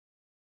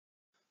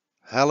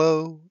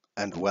Hello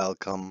and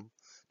welcome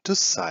to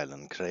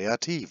Silent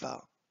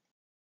Creativa.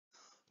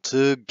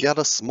 To get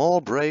a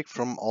small break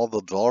from all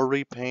the doll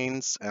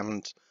repaints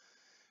and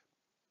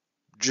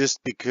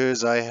just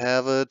because I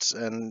have it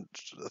and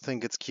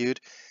think it's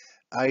cute,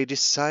 I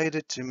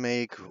decided to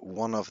make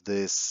one of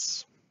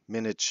these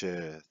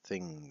miniature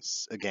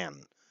things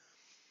again.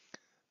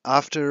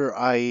 After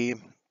I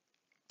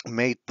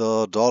made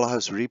the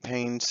dollhouse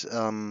repaint,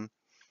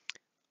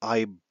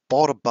 I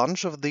bought a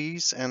bunch of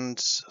these and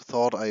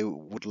thought I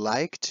would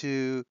like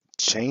to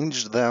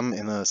change them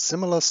in a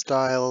similar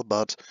style,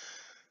 but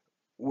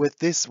with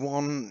this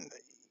one,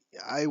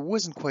 I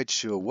wasn't quite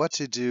sure what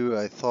to do.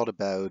 I thought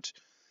about,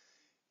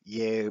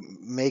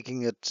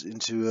 making it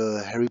into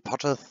a Harry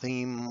Potter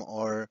theme,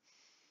 or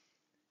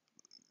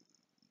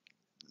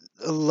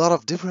a lot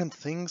of different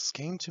things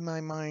came to my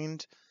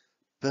mind,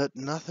 but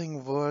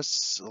nothing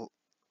was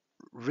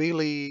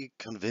really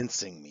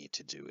convincing me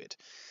to do it.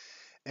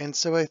 And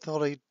so I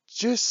thought I'd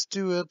just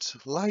do it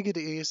like it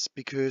is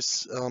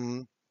because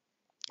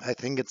I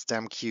think it's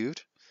damn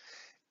cute.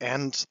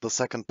 And the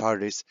second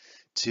part is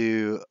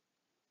to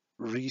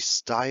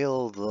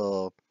restyle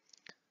the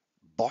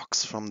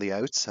box from the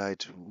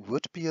outside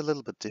would be a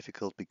little bit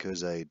difficult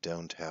because I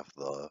don't have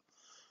the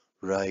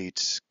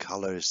right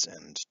colors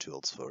and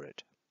tools for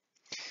it.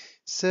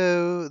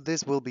 So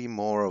this will be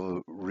more of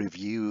a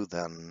review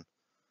than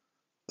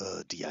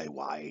a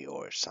DIY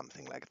or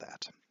something like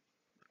that.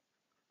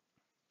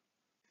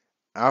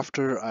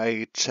 After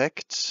I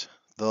checked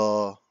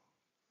the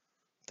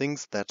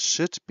things that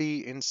should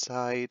be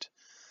inside,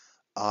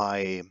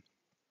 I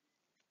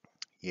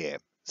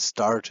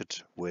started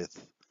with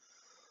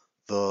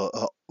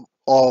the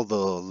all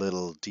the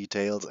little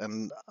details,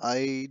 and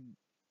I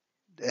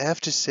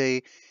have to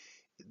say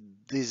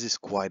this is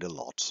quite a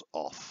lot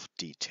of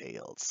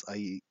details.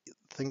 I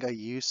think I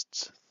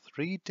used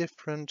three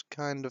different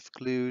kind of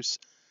glues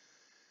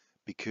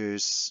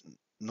because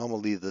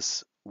normally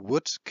this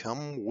would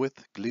come with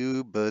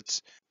glue,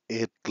 but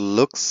it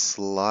looks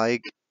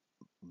like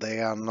they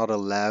are not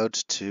allowed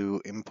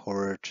to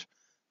import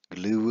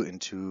glue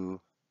into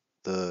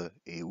the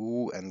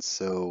EU, and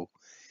so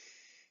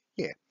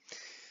yeah,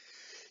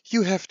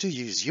 you have to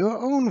use your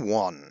own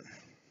one.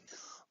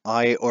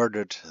 I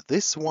ordered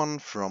this one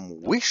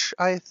from Wish,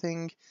 I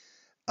think,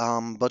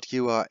 but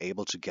you are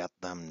able to get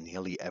them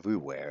nearly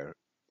everywhere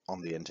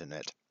on the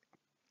internet.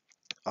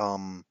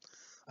 Um,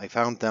 I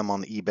found them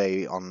on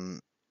eBay, on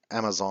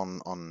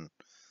Amazon, on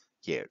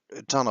a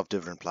ton of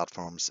different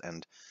platforms,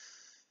 and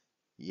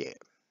yeah,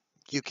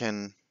 you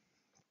can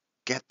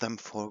get them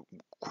for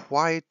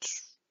quite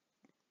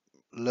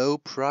low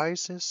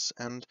prices.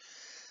 And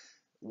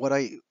what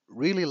I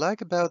really like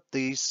about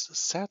these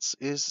sets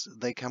is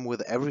they come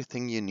with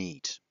everything you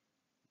need.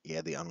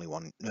 Yeah,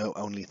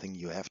 only thing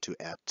you have to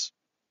add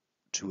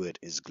to it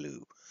is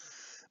glue.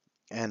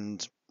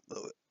 And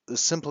a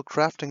simple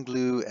crafting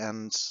glue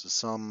and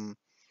some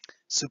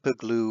super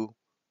glue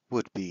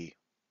would be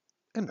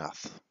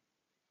enough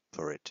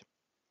for it.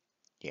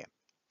 Yeah.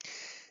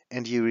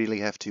 And you really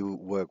have to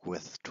work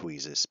with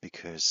tweezers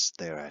because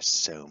there are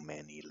so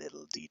many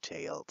little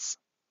details.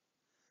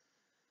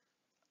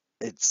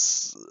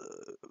 It's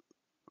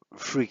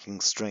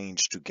freaking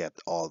strange to get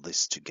all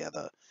this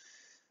together.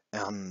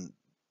 And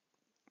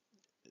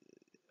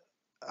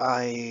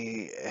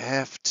I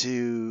have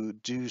to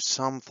do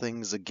some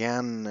things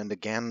again and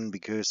again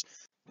because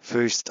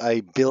first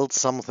I build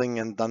something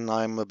and then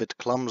I'm a bit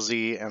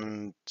clumsy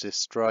and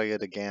destroy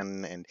it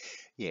again. And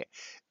yeah,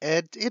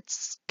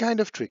 it's kind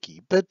of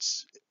tricky, but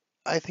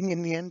I think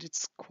in the end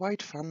it's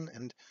quite fun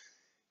and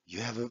you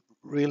have a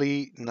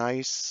really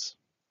nice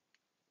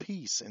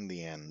piece in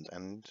the end.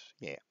 And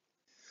yeah,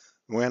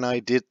 when I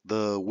did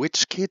the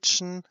witch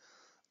kitchen,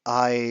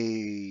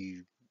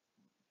 I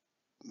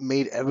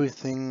made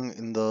everything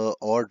in the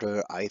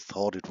order I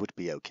thought it would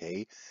be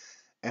okay.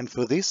 And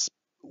for this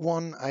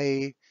one,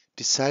 I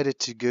decided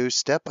to go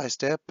step by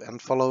step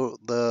and follow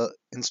the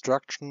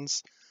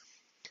instructions,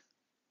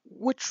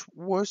 which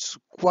was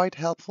quite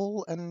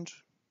helpful and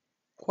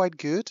quite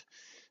good.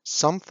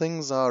 Some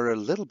things are a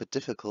little bit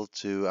difficult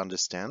to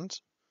understand,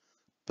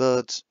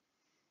 but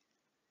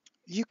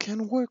you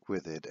can work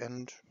with it.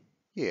 And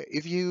yeah,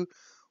 if you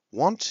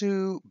want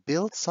to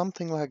build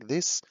something like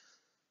this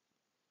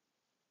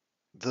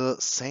the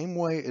same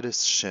way it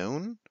is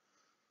shown,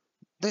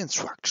 the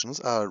instructions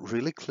are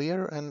really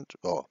clear and,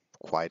 oh,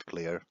 quite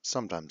clear,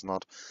 sometimes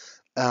not.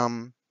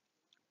 Um,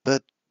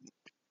 but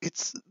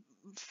it's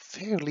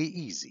fairly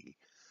easy.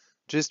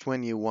 Just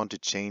when you want to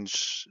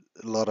change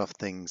a lot of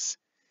things,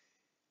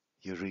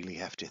 you really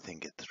have to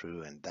think it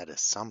through, and that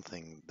is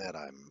something that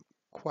I'm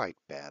quite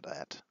bad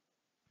at.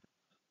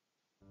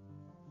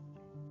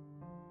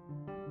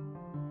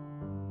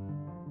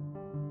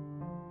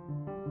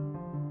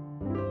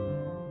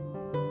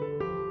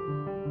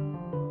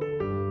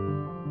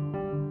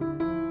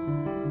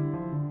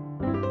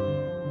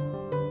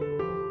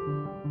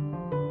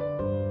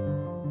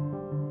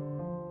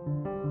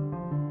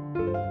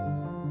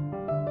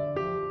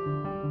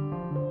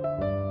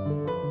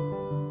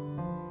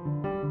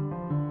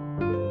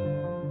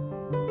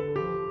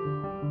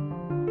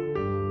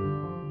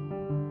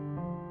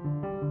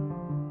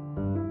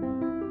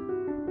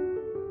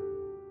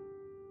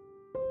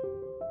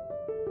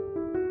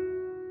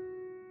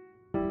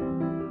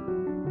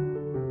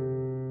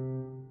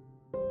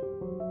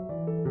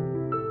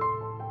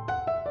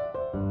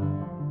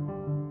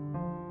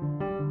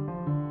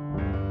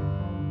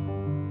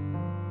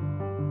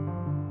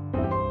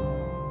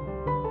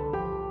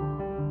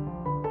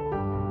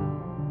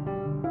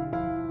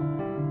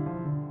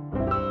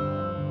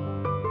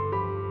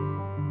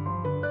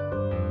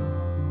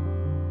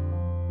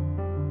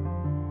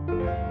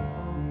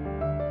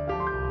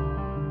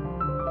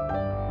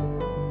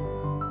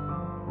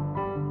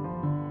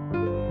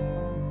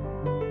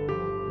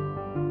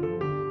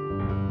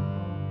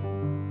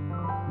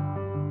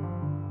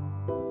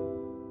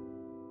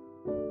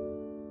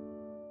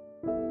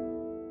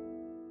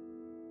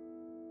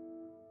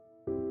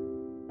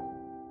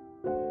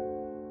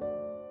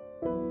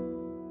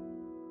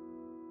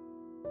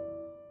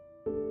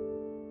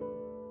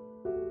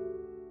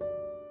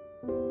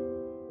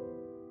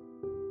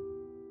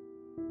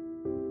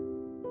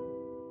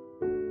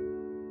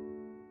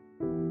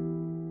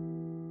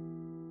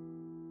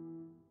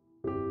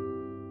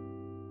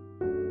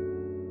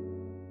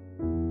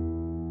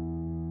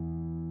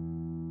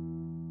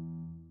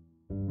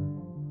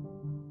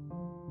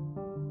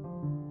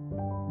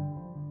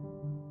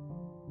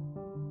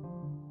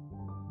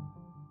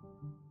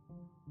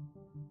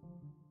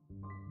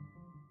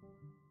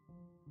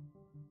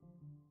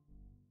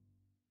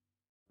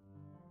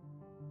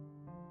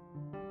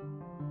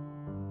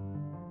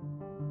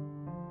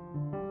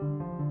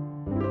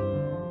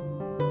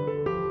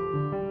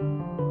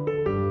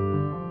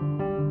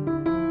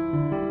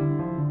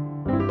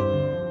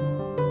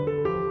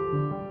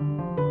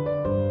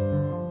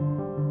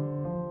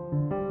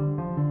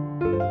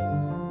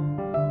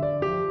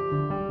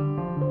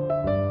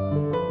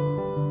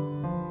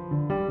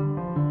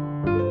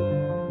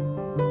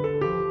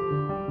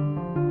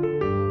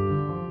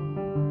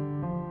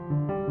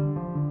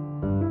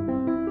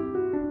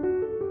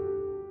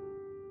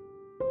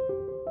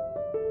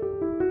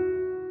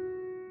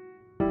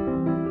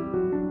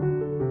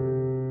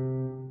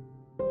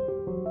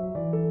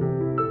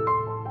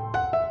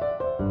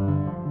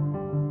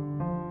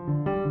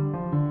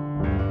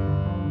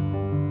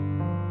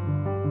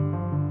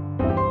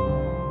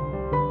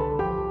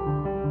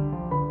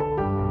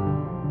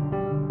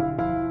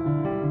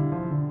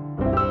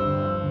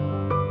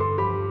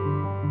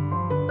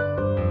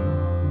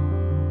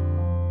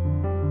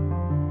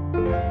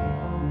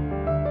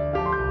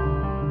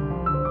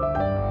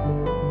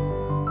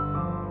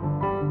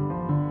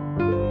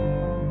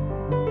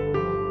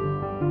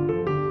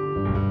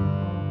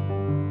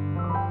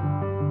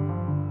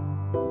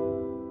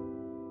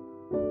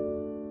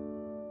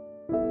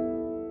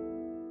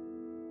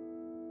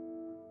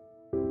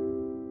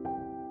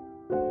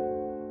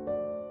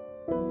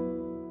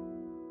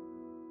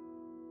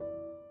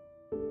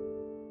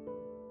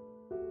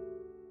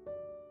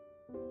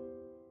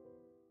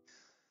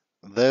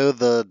 Though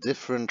the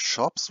different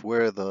shops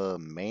were the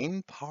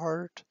main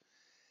part,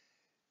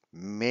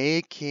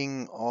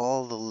 making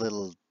all the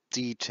little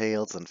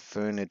details and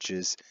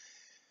furnitures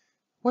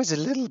was a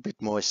little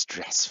bit more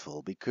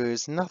stressful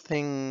because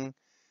nothing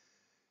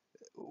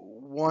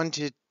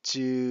wanted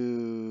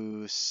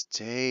to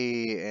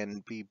stay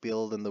and be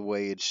built in the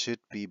way it should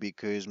be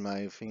because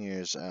my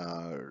fingers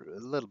are a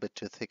little bit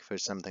too thick for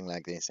something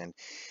like this. And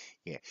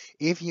yeah,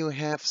 if you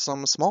have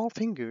some small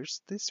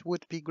fingers, this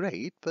would be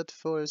great, but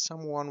for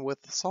someone with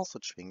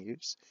sausage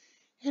fingers,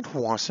 it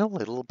was a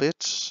little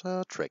bit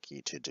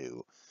tricky to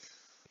do.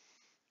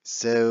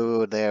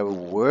 So there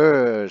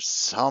were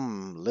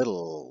some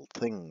little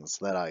things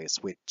that I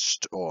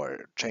switched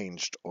or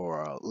changed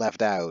or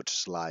left out,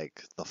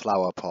 like the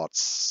flower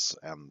pots.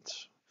 And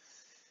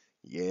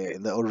yeah,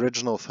 in the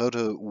original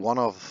photo, one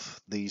of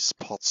these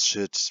pots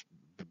should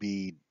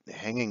be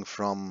hanging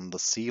from the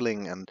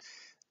ceiling, and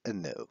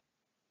no,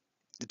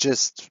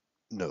 just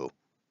no.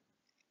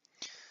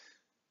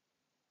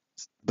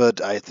 But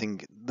I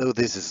think, though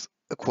this is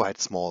a quite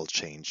small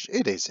change,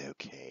 it is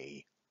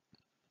okay.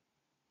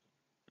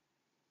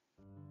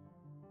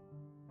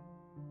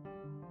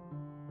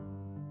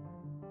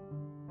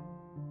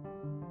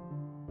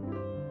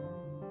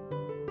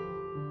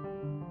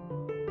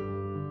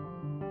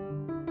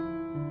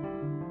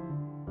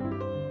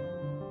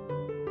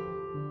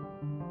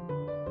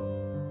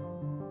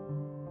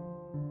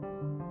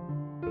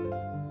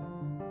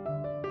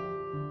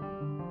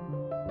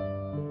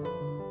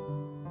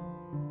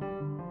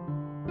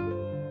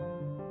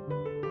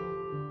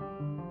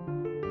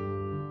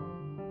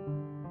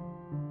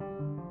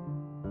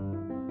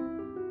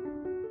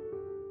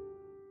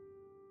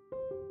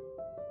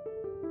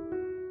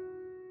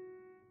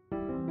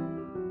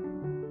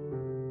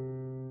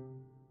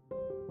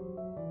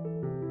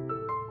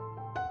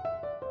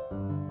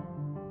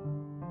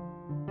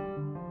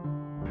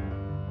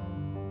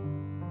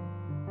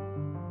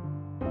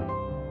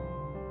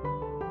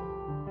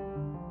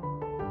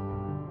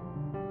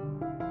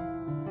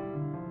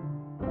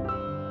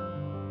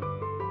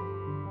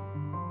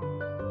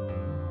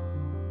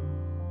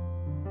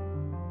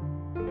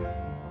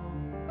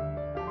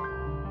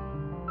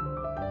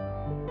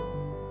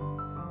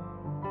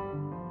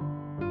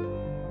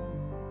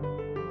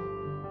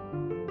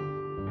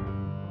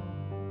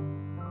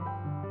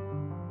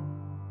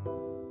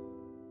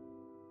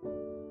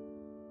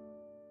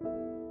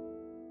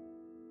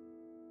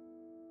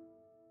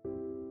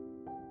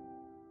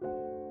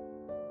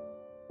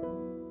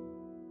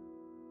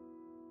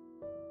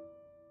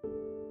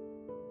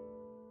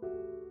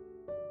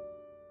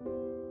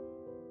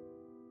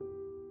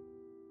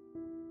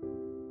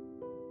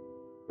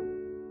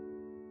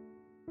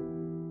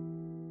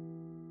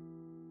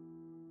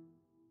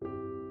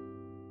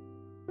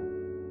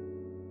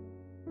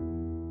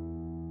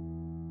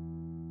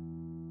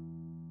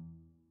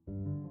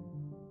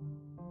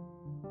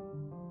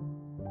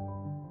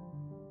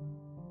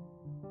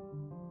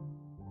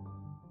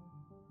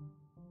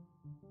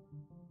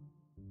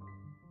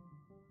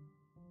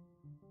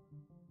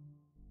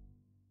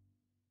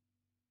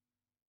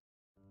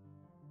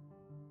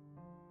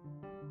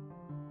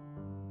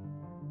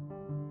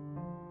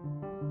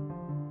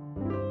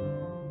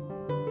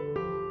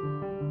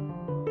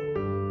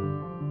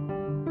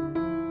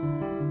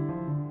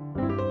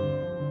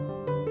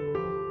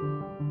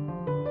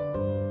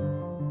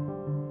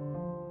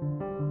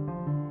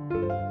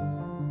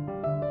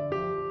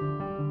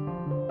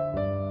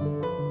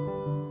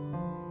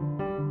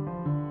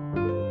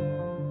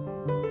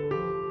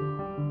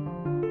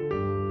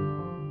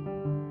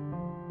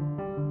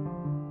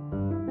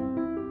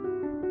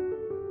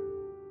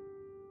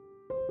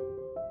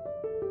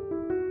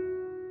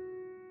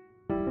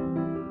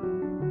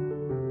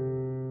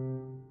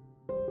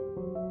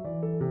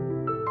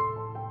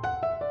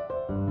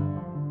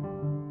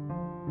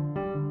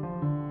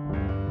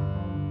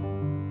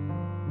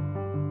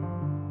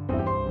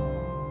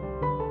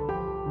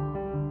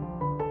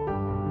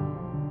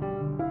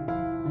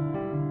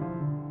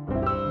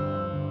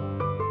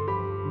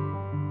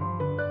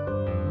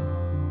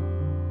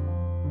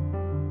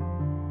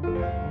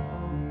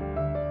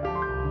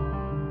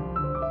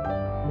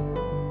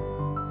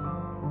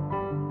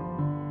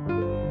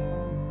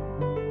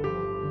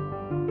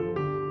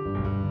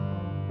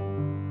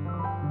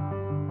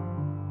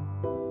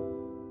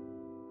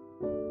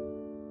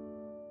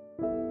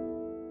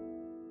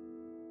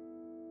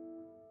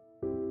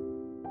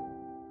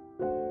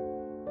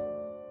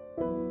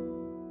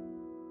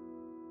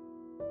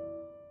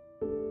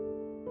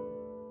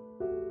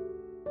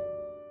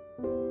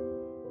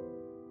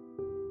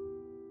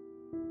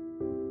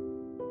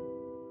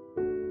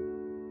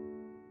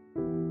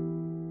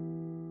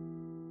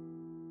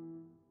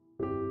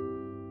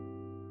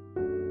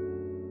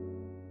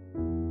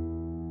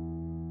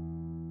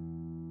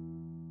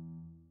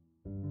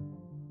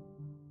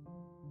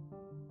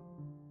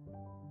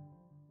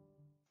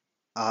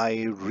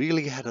 I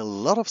really had a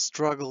lot of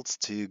struggles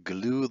to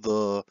glue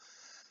the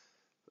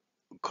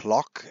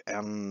clock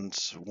and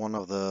one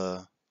of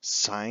the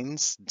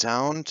signs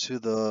down to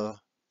the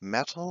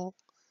metal.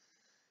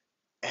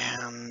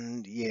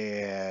 And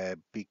yeah,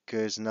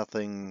 because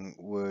nothing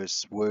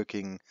was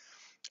working,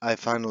 I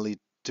finally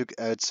took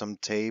out some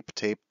tape,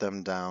 taped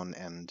them down,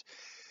 and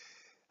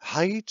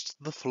hide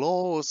the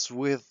floors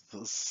with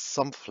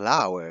some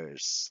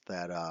flowers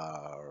that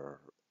are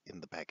in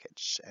the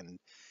package. And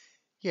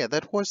yeah,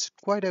 that was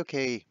quite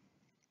okay.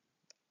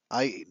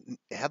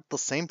 Had the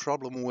same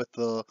problem with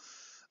the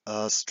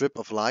strip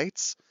of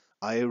lights.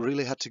 I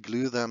really had to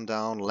glue them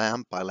down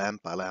lamp by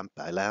lamp by lamp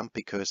by lamp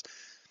because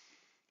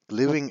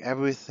gluing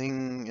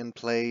everything in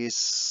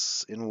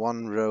place in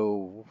one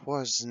row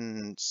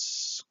wasn't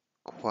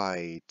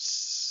quite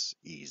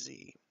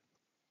easy.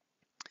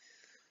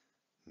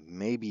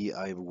 Maybe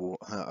I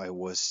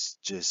was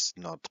just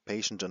not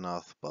patient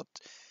enough, but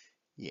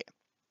yeah,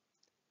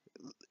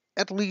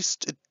 at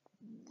least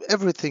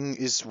everything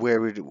is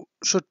where it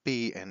should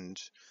be, and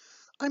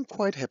I'm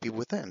quite happy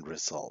with the end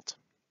result.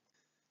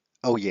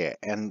 Oh yeah,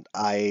 and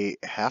I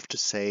have to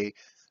say,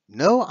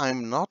 no,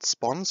 I'm not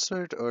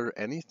sponsored or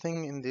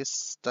anything in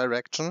this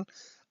direction.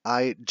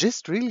 I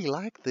just really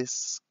like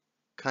this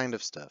kind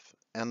of stuff.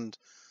 And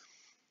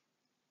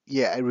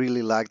yeah, I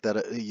really like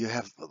that you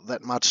have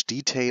that much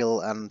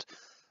detail and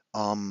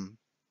um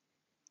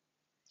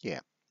yeah.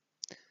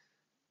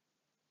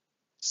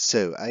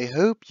 So I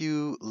hope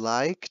you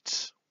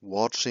liked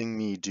watching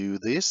me do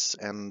this,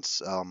 and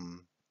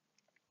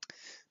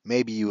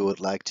maybe you would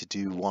like to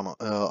do one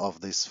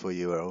of this for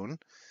your own.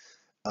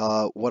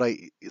 What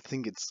I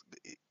think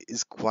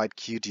is quite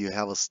cute. You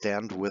have a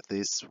stand with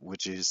this,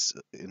 which is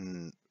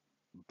in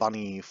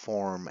bunny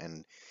form,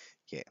 and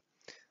yeah,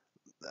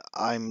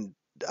 I'm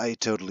I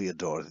totally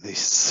adore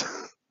these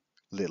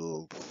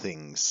little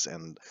things,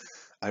 and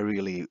I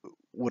really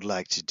would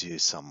like to do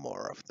some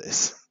more of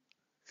this.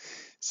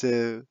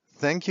 So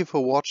thank you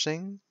for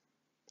watching.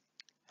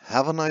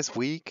 Have a nice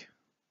week,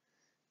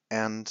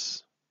 and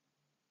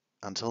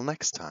until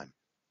next time,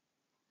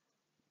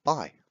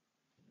 bye.